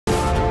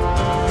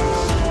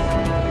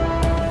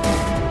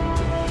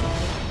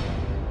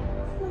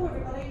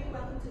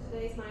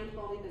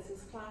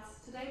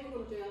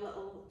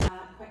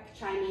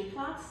Chi Mi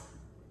class.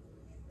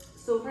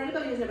 So for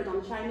anybody who's never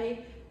done Chi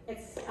Mi,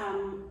 it's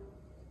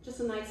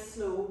just a nice,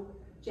 slow,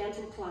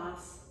 gentle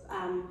class.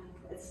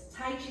 It's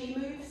Tai Chi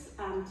moves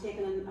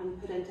taken and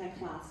put into a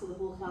class, so the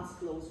whole class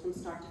flows from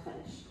start to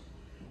finish.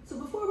 So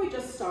before we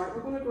just start,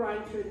 we're going to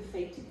ground through the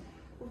feet.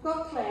 We've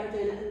got Claire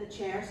doing it in the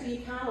chair, so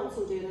you can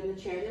also do it in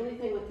the chair. The only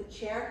thing with the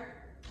chair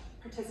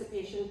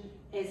participation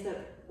is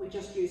that we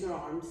just use our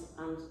arms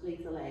and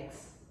leave the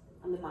legs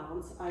and the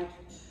balance out.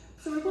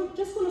 So we're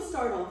just going to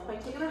start off by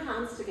taking our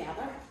hands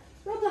together.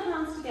 Rub the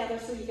hands together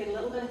so you get a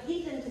little bit of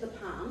heat into the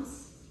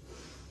palms.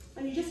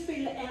 And you just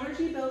feel the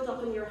energy build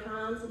up in your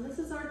hands, and this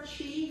is our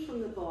chi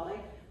from the body.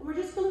 And we're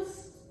just going to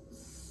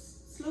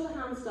slow the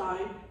hands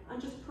down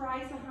and just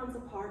prise the hands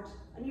apart,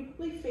 and you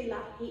probably feel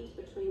that heat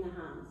between the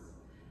hands.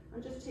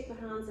 And just take the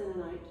hands in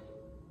and out.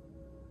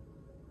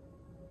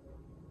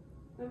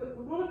 Now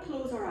we want to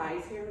close our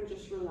eyes here and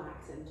just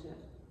relax into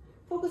it.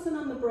 Focusing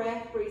on the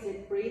breath,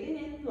 breathing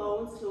in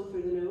long and slow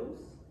through the nose.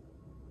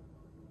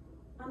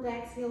 And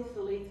exhale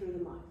fully through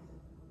the mouth.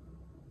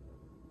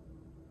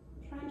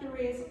 Trying to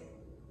raise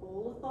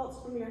all the thoughts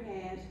from your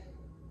head.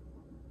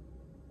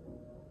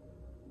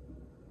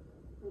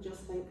 And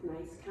just think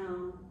nice,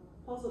 calm,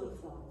 positive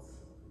thoughts.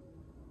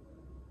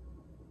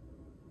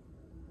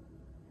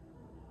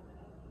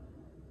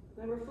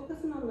 Now we're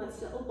focusing on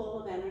this little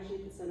ball of energy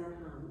that's in our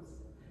hands.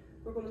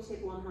 We're going to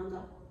take one hand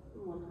up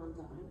and one hand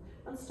down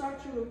and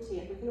start to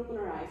rotate. We can open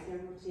our eyes here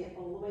and rotate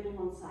all the way to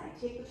one side.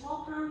 Take the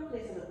top hand,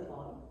 place it at the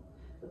bottom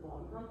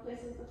hand, place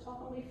it at the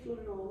top, and we float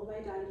it all the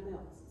way down to the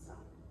opposite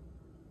side.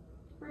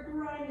 We're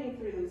grounding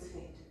through those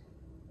feet.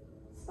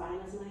 Spine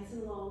is nice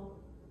and long.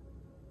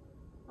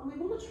 And we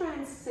want to try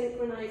and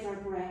synchronize our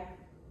breath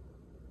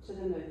to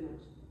the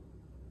movement.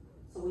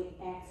 So we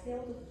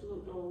exhale to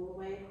float all the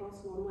way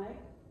across one way.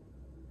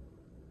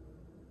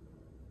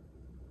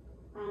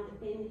 And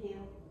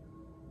inhale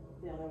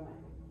the other way.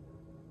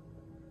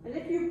 And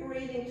if you're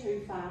breathing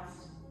too fast,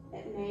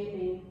 it may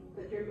mean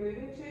that you're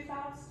moving too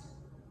fast.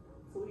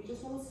 So we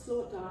just want to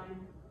slow it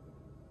down.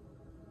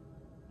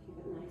 Keep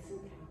it nice and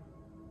calm.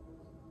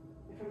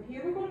 And from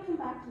here we're going to come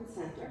back to the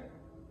center.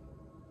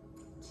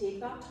 Take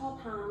that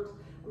top hand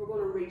and we're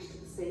going to reach to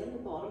the ceiling. The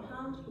bottom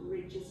hand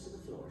reaches to the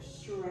floor.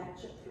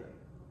 Stretch it through.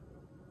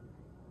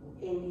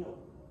 Inhale,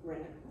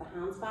 bring it. The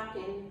hands back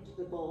in to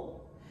the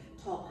ball.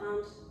 Top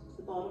hand to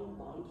the bottom,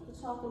 bottom to the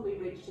top, and we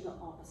reach to the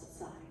opposite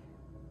side.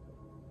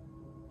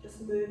 Just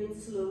moving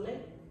slowly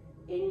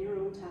in your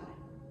own time.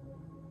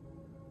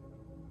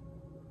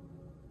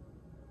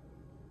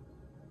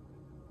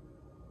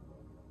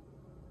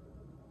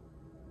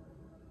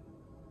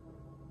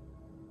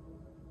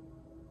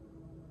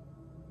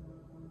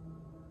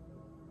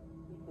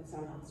 That's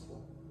our last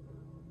one.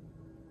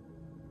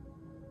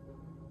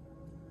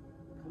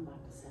 Come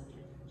back to center.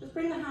 Just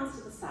bring the hands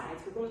to the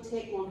sides. We're going to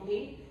take one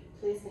heel,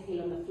 place the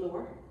heel on the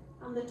floor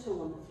and the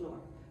toe on the floor.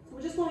 So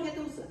we just want to get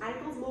those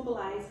ankles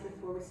mobilized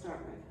before we start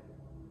moving.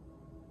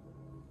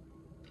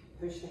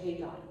 Push the heel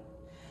down.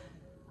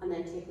 And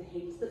then take the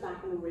heel to the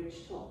back and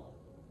reach tall.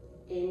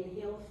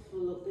 Inhale,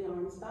 float the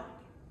arms back.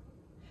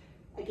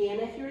 Again,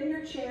 if you're in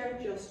your chair,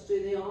 just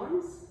do the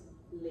arms,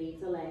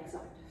 leave the legs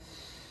out.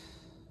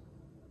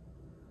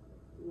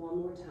 One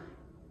more time.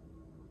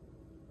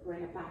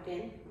 Bring it back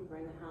in and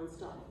bring the hands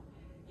down.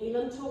 Heel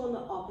and toe on the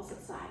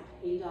opposite side.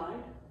 Heel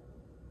down,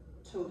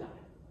 toe down.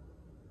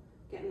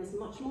 Getting as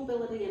much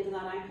mobility into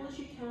that ankle as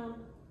you can.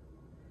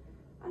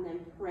 And then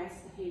press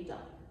the heel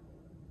down.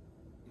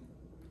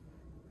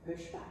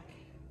 Push back.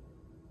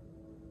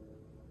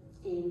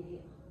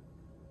 Inhale.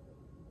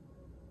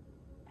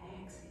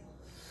 Exhale.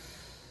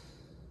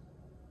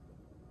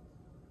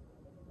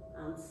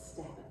 And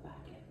step it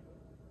back in.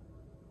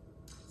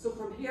 So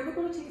from here we're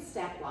going to take a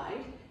step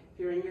wide. If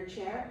you're in your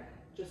chair,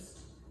 just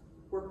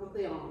work with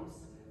the arms.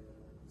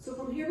 So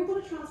from here we're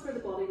going to transfer the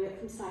body weight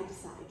from side to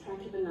side. Try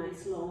and keep a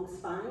nice long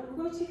spine. We're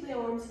going to take the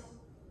arms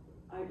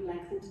out,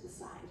 lengthen to the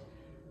side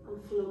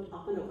and float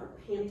up and over.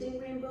 Painting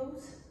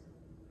rainbows.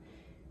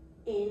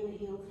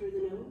 Inhale through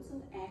the nose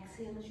and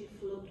exhale as you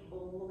float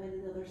all the way to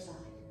the other side.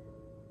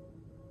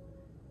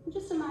 And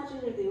just imagine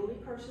you're the only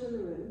person in the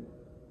room.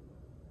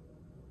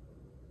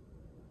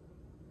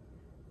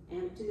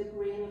 Empty the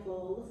brain of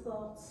all the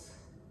thoughts.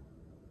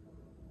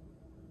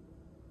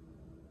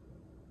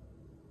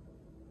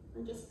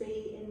 And just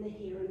be in the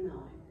here and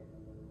now.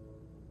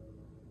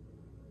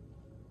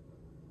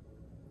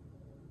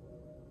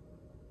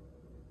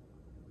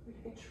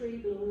 Like a tree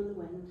blowing in the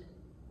wind.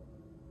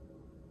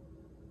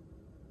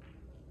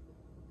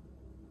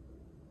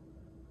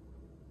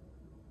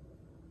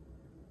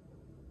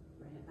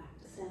 Bring it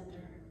back to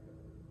center.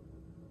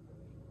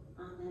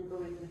 And then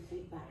bring the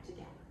feet back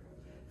together.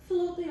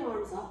 Float the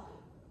arms up.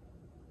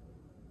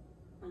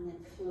 And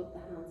then float the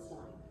hands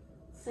down.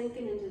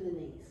 Sinking into the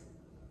knees.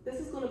 This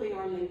is going to be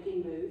our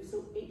linking move,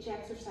 so each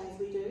exercise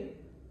we do,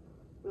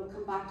 we'll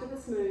come back to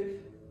this move,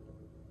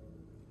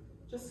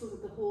 just so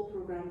that the whole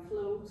program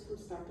flows from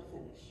start to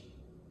finish.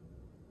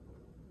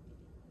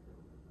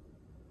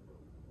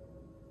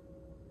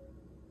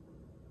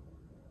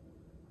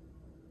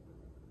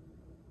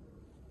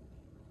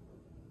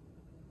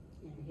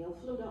 Inhale,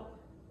 float up.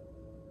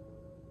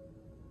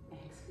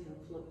 Exhale,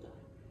 float down.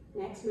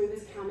 Next move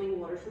is calming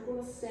waters. We're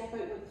going to step out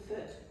with the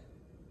foot.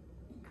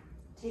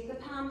 Take the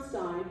palms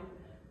down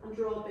and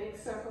draw a big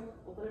circle.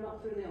 Open it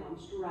up through the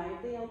arms.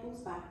 Drive the elbows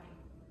back.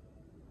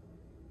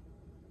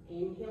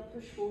 Inhale,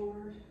 push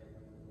forward.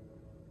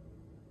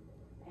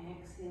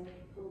 Exhale,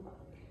 pull back.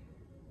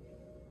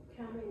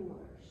 Calming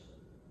waters.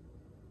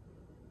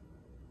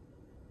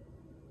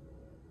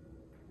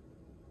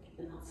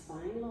 Keeping that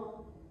spine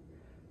long.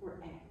 We're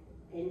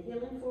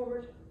inhaling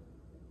forward.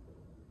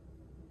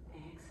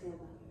 Exhale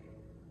back.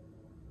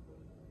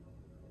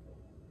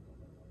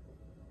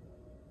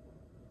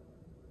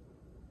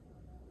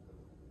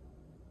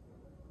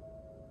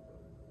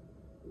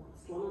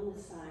 Last one on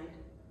this side.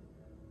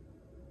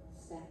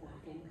 Step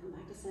back in, come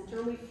back to center,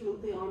 and we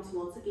float the arms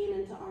once again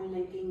into our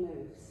linking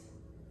moves.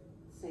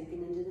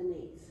 Sinking into the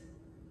knees.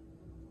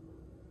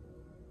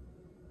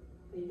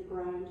 Feel the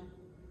ground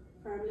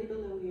firmly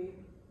below you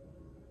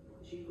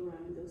as you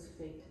ground those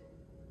feet.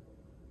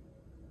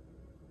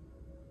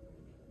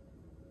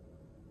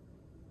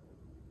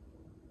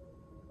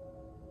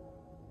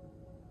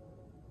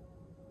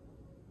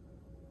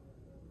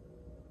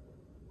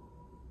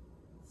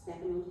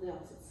 Stepping onto the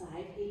opposite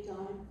side, heel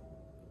down,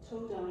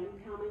 toe down,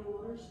 calming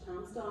waters,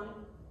 palms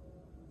down,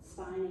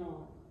 spine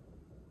long.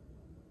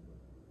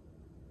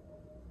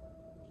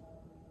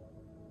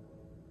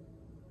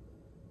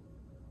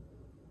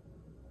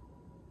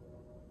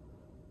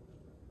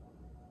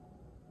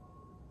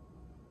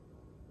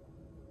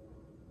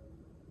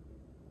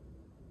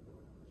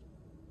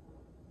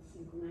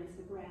 Synchronize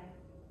the breath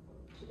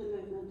to the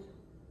movement.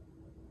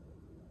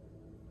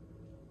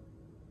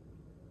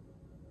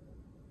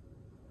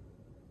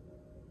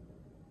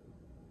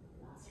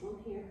 Last one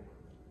here.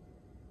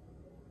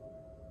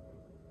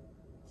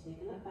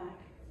 Taking it back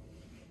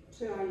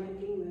to our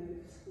linking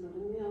moves,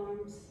 floating the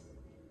arms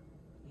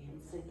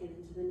and sinking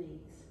into the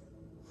knees.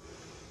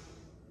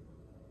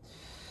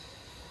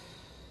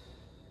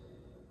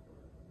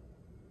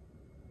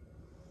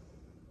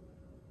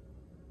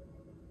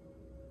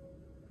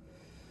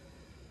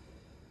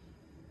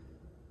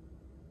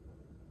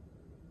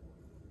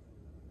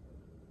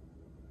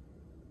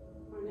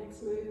 Our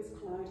next move is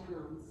cloud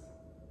hands.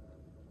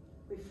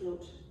 We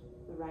float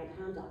the right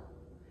hand up.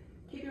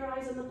 Keep your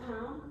eyes on the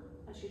palm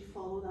as you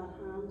follow that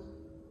hand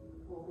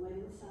all the way to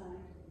the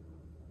side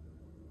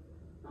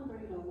and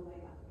bring it all the way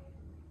back.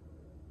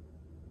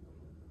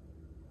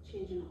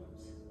 Changing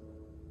arms.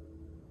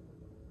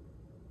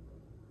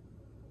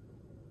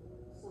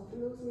 Soften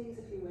those knees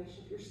if you wish,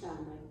 if you're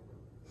standing.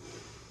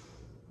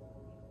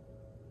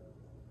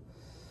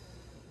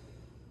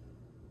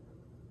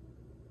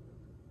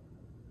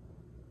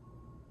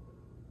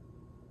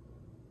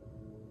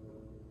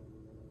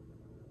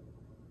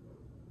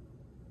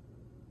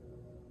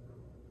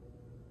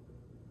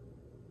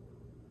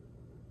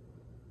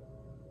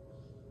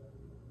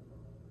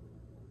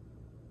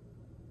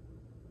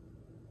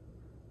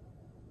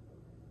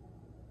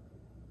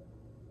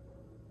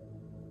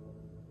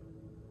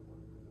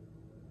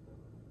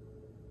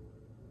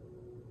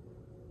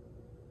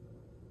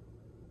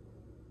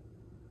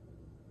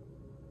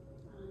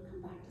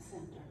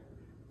 Center.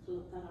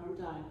 Float that arm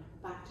down.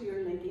 Back to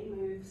your linking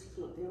moves.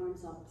 Float the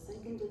arms up.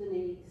 Sink into the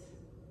knees.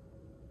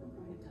 And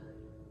bring it down.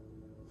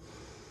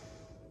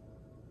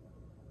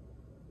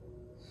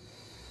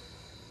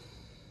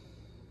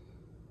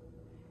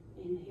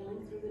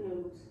 Inhaling through the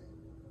nose.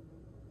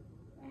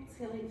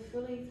 Exhaling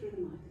fully through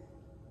the mouth.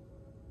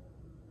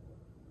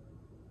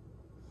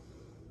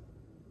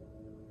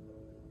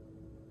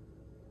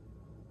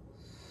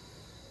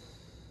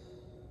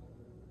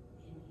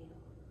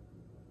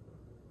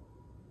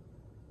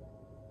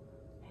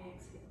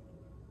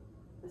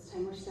 This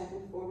time we're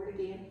stepping forward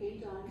again, heel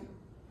down,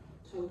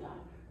 toe down.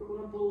 We're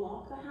going to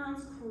block the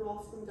hands,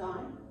 cross them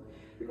down.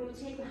 We're going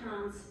to take the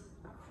hands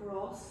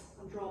across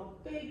and draw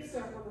a big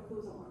circle with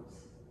those arms.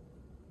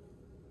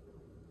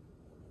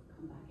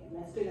 Come back in,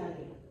 let's do that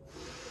again.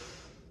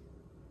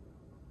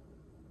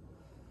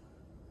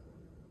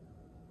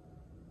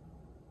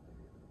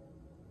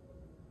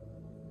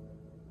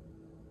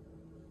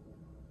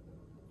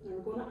 Now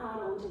we're going to add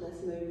on to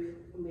this move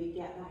when we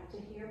get back to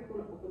here. We're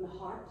going to open the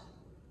heart.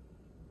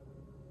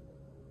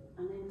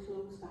 And then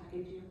close back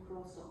into your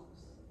crossed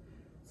arms.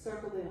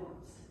 Circle the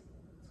arms.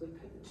 So we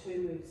put the two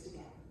moves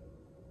together.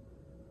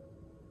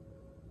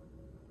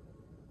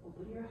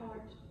 Open your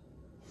heart.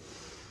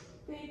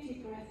 Big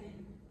deep breath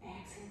in.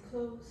 Exhale,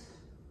 close.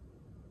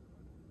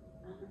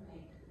 And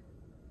repeat.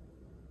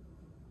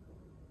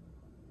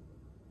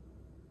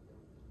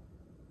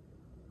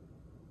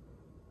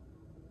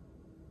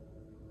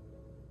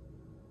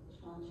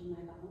 Challenging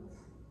my balance.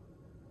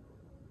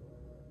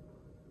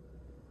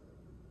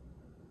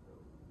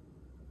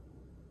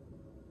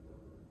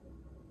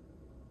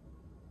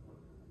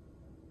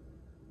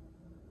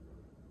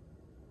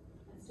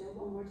 Do it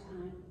one more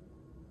time.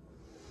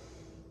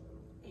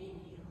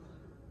 Inhale.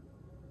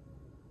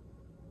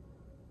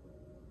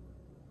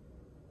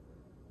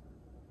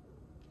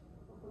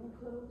 Open and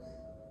close.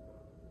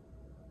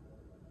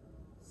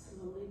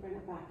 Slowly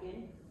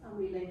in, and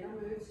we link our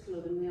moves,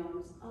 floating the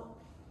arms up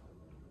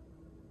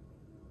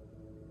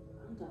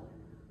and down.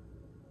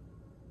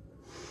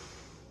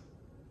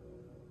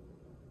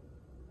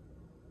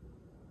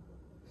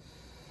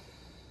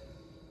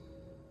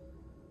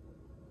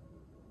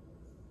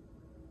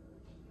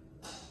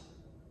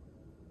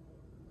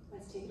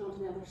 Let's take it on to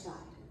the other side.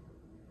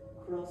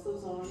 Cross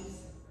those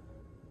arms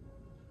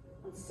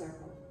and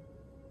circle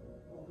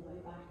all the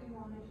way back and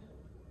round.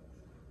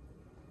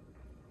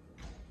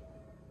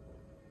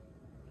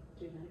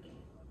 Do that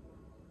again.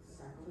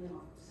 Circle the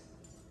arms.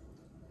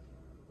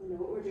 We know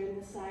what we're doing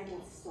this side.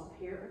 Let's stop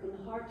here. Open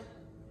the heart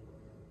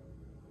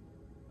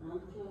and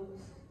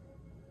close.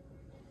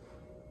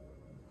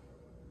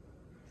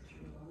 Draw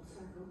a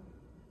circle.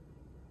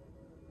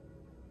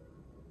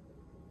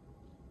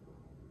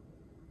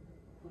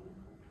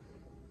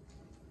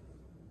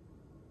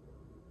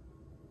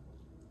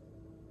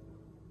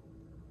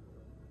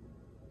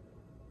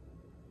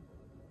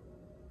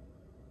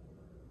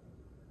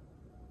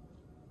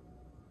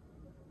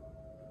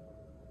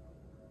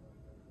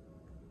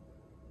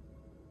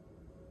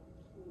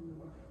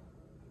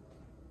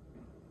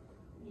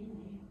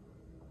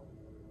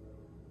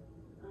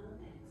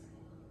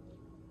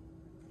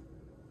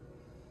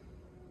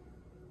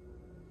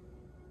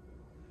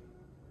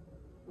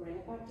 Bring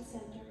it back to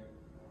center,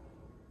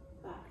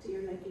 back to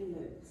your linking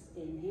moves.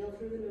 Inhale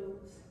through the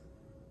nose,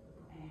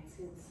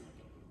 exhale the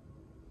second.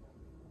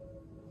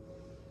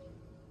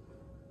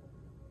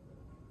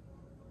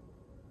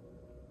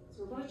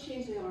 So we're going to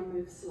change the arm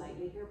move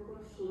slightly here. We're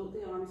going to float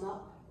the arms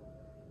up,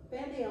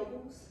 bend the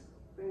elbows,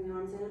 bring the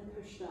arms in and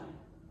push down.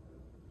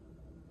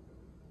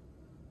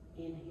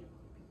 Inhale.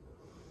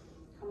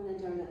 Coming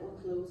into our little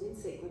closing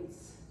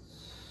sequence.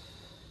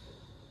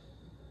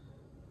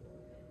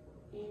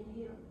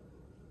 Inhale.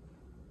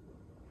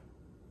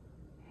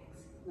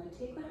 Now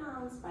take the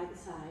hands by the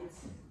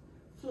sides,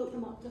 float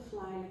them up to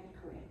fly like a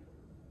crane.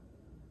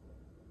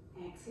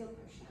 Exhale,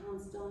 push the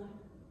hands down,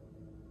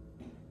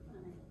 and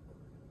then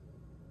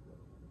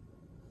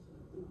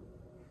float them up.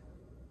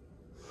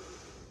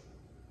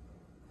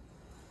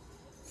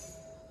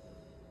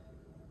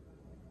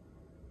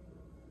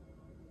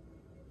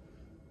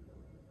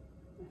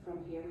 And from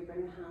here we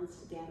bring the hands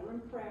together in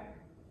prayer,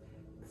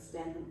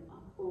 extend them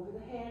up over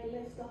the head,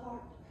 lift the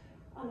heart,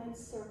 and then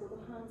circle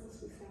the hands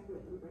as we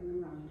separate them, bring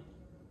them round.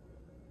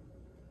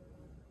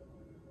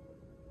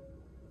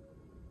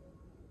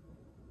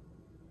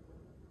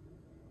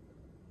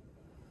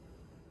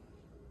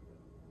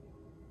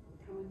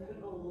 Can we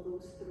put all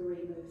those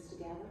three moves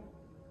together?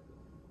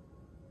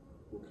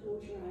 And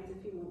close your eyes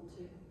if you want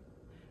to.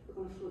 We're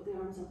going to float the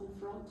arms up in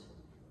front.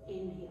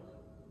 Inhale.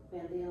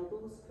 Bend the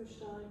elbows, push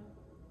down.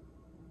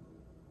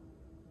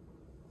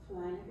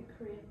 Fly like a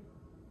crane.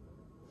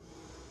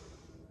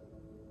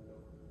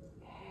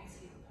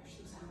 Exhale, push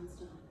those hands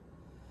down.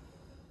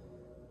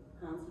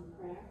 Hands in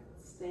prayer.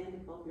 Stand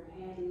above your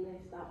head and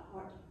lift that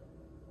heart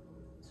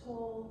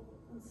tall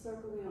and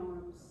circle the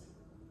arms.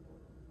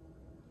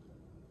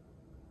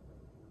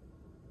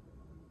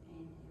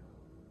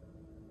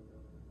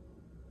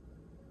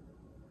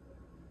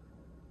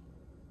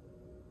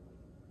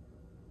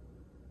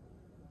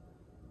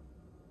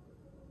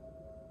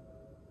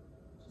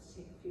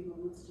 Take a few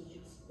moments to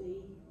just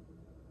be.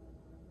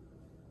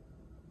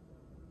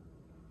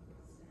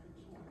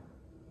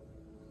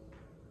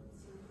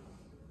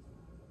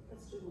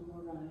 Let's do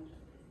one more round.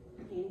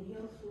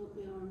 Inhale, float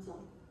the arms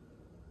up.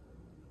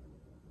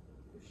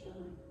 Push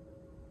down.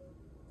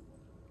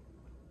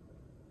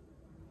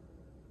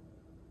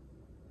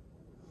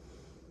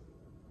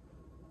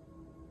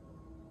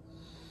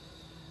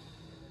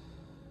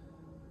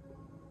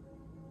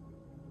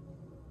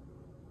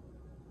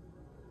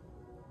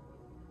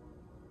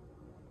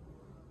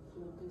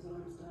 Float those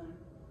arms down.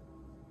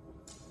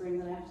 Bring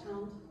the left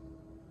hand,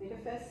 make a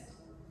fist.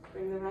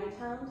 Bring the right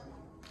hand,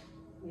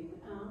 make the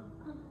palm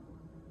up.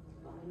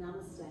 Bye,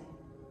 namaste.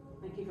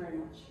 Thank you very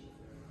much.